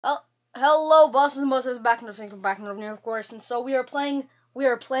Oh, hello, bosses and bosses, back in the thing, back in the of course, and so we are playing,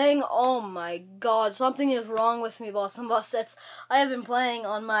 oh my god, something is wrong with me, boss and bosses. I have been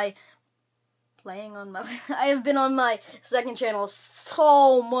I have been on my second channel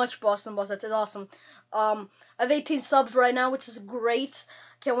so much, boss and bosses, it's awesome. I have 18 subs right now, which is great.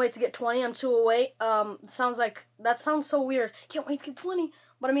 Can't wait to get 20, I'm 2 away. That sounds so weird, can't wait to get 20,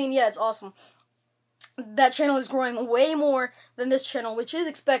 but I mean, yeah, it's awesome. That channel is growing way more than this channel, which is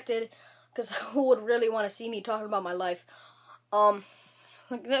expected, because who would really want to see me talking about my life? Let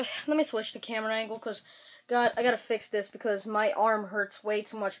me switch the camera angle, because, God, I gotta fix this, because my arm hurts way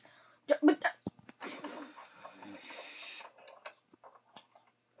too much.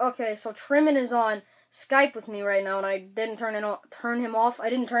 Okay, so Trimin is on Skype with me right now, and I didn't turn him off.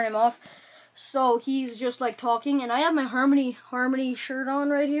 I didn't turn him off, so he's just, like, talking, and I have my Harmony shirt on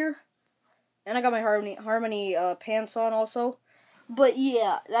right here. And I got my Harmony pants on also. But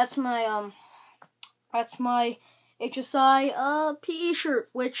yeah, that's my HSI PE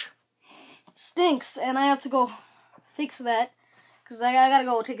shirt, which stinks, and I have to go fix that because I gotta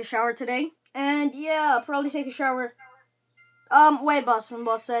go take a shower today. And yeah, I'll probably take a shower. Wait, boss and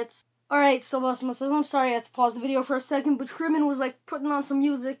bossettes. Alright, so boss and bossettes, I'm sorry I had to pause the video for a second, but Trimin was like putting on some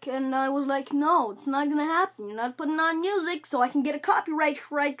music, and I was like, no, it's not gonna happen. You're not putting on music so I can get a copyright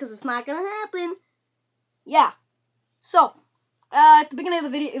strike, because it's not gonna happen. Yeah. So, at the beginning of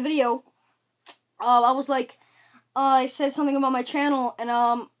the video, I was like, I said something about my channel,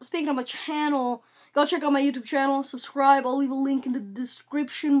 and speaking of my channel, go check out my YouTube channel, subscribe, I'll leave a link in the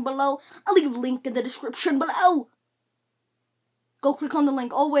description below. Go click on the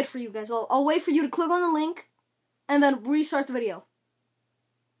link. I'll wait for you guys. I'll wait for you to click on the link and then restart the video.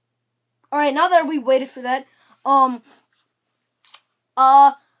 Alright, now that we waited for that,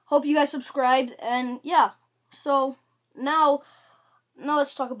 hope you guys subscribed, and yeah. So, now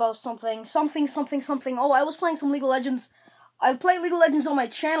let's talk about something. Oh, I was playing some League of Legends. I play League of Legends on my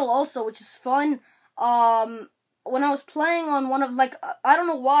channel also, which is fun. When I was playing on one of, like, I don't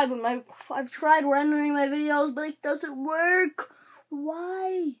know why, but I've tried rendering my videos, but it doesn't work.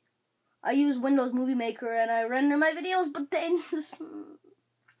 Why? I use Windows Movie Maker and I render my videos, but then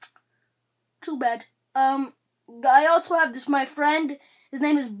too bad. I also have my friend. His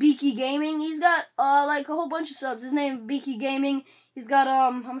name is Beaky Gaming. He's got like a whole bunch of subs. His name is Beaky Gaming. He's got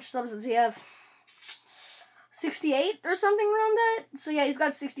how much subs does he have? 68 or something around that. So yeah, he's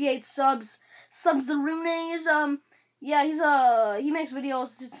got 68 subs. Subzarunes. Yeah, he makes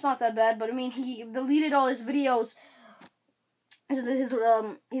videos. It's not that bad, but I mean, he deleted all his videos.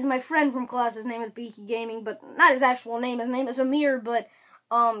 He's my friend from class. His name is Beaky Gaming, but not his actual name. His name is Amir, but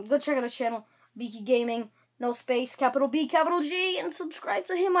go check out his channel, Beaky Gaming, no space, capital B, capital G, and subscribe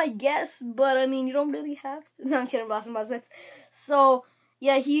to him, I guess. But I mean, you don't really have to. No, I'm kidding, boss and bossettes. So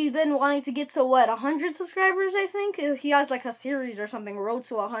yeah, he's been wanting to get to 100 subscribers, I think. He has like a series or something, road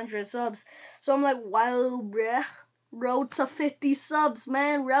to 100 subs. So I'm like, wow, bruh, road to 50 subs,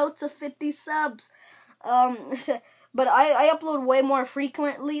 man, road to 50 subs. But I upload way more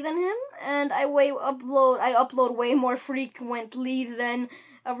frequently than him, and I upload way more frequently than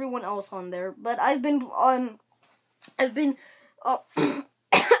everyone else on there. But I've been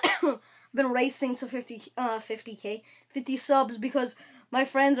been racing to 50 subs because my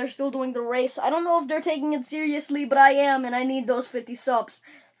friends are still doing the race. I don't know if they're taking it seriously, but I am, and I need those 50 subs.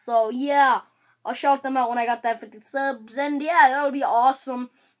 So yeah, I'll shout them out when I got that 50 subs, and yeah, that'll be awesome.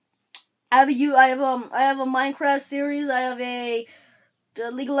 I have a Minecraft series, I have a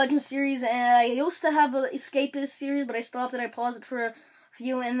League of Legends series, and I used to have an Escapist series, but I stopped and I paused it for a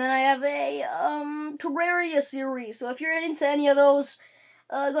few, and then I have a Terraria series. So if you're into any of those,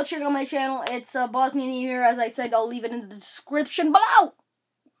 go check out my channel. It's Bosnian here, as I said. I'll leave it in the description below.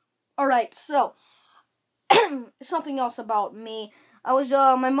 Alright, so something else about me.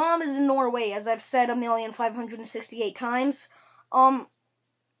 My mom is in Norway, as I've said 1,568 times.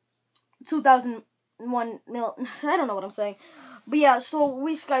 2001 mil. I don't know what I'm saying. But yeah, so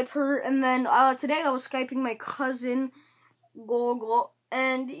we Skype her, and then today I was Skyping my cousin, Gogo,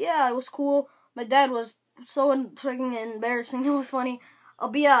 and yeah, it was cool. My dad was so freaking embarrassing. It was funny.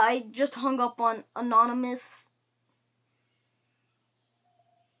 But yeah, I just hung up on Anonymous.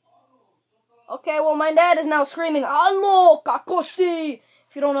 Okay, well, my dad is now screaming, "Allo, kakosi!"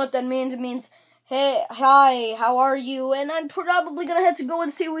 If you don't know what that means, it means, hey, hi, how are you? And I'm probably gonna have to go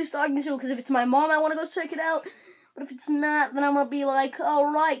and see who he's talking to, because if it's my mom, I want to go check it out. But if it's not, then I'm gonna be like,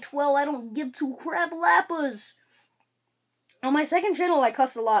 alright, well, I don't give two crap lappas. On my second channel, I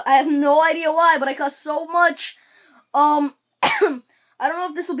cuss a lot. I have no idea why, but I cuss so much. I don't know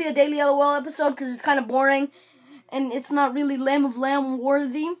if this will be a daily LOL episode, because it's kind of boring. and it's not really Lamb of Lamb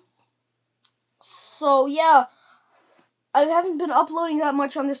worthy. So yeah, I haven't been uploading that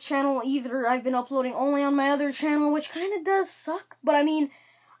much on this channel either. I've been uploading only on my other channel, which kind of does suck. But I mean,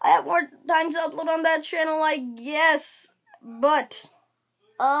 I have more time to upload on that channel, I guess. But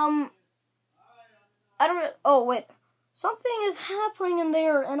I don't. Oh wait, something is happening in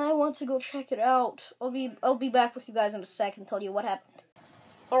there, and I want to go check it out. I'll be back with you guys in a second, tell you what happened.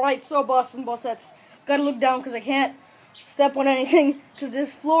 All right, so boss and bossettes, gotta look down because I can't step on anything because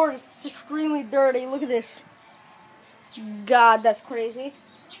this floor is extremely dirty. Look at this. God, that's crazy.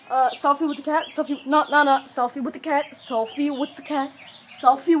 Selfie with the cat. Selfie. No. Selfie with the cat. Selfie with the cat.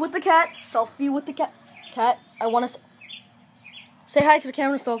 Selfie with the cat. Selfie with the cat. Cat, I want to say hi to the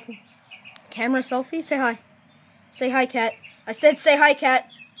camera. Selfie. Camera selfie. Say hi. Say hi, cat. I said say hi, cat.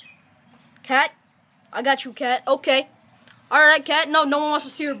 Cat, I got you, cat. Okay. All right, cat. No one wants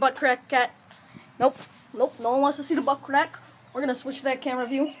to see your butt crack, cat. Nope. No one wants to see the butt crack. We're gonna switch to that camera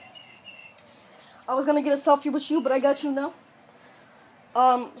view. I was gonna get a selfie with you, but I got you now.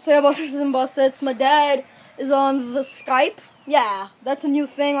 So yeah, bosses and bossettes, my dad is on the Skype. Yeah, that's a new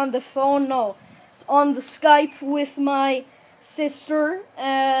thing on the phone. No, it's on the Skype with my sister,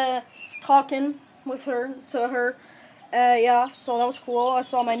 talking with her, to her. Yeah, so that was cool. I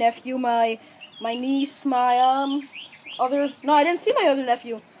saw my nephew, my niece, my, no, I didn't see my other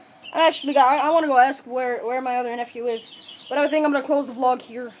nephew. I want to go ask where my other nephew is. But I think I'm going to close the vlog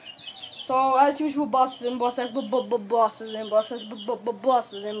here. So, as usual, bosses and bosses, bosses and bosses,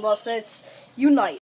 bosses and bosses, unite.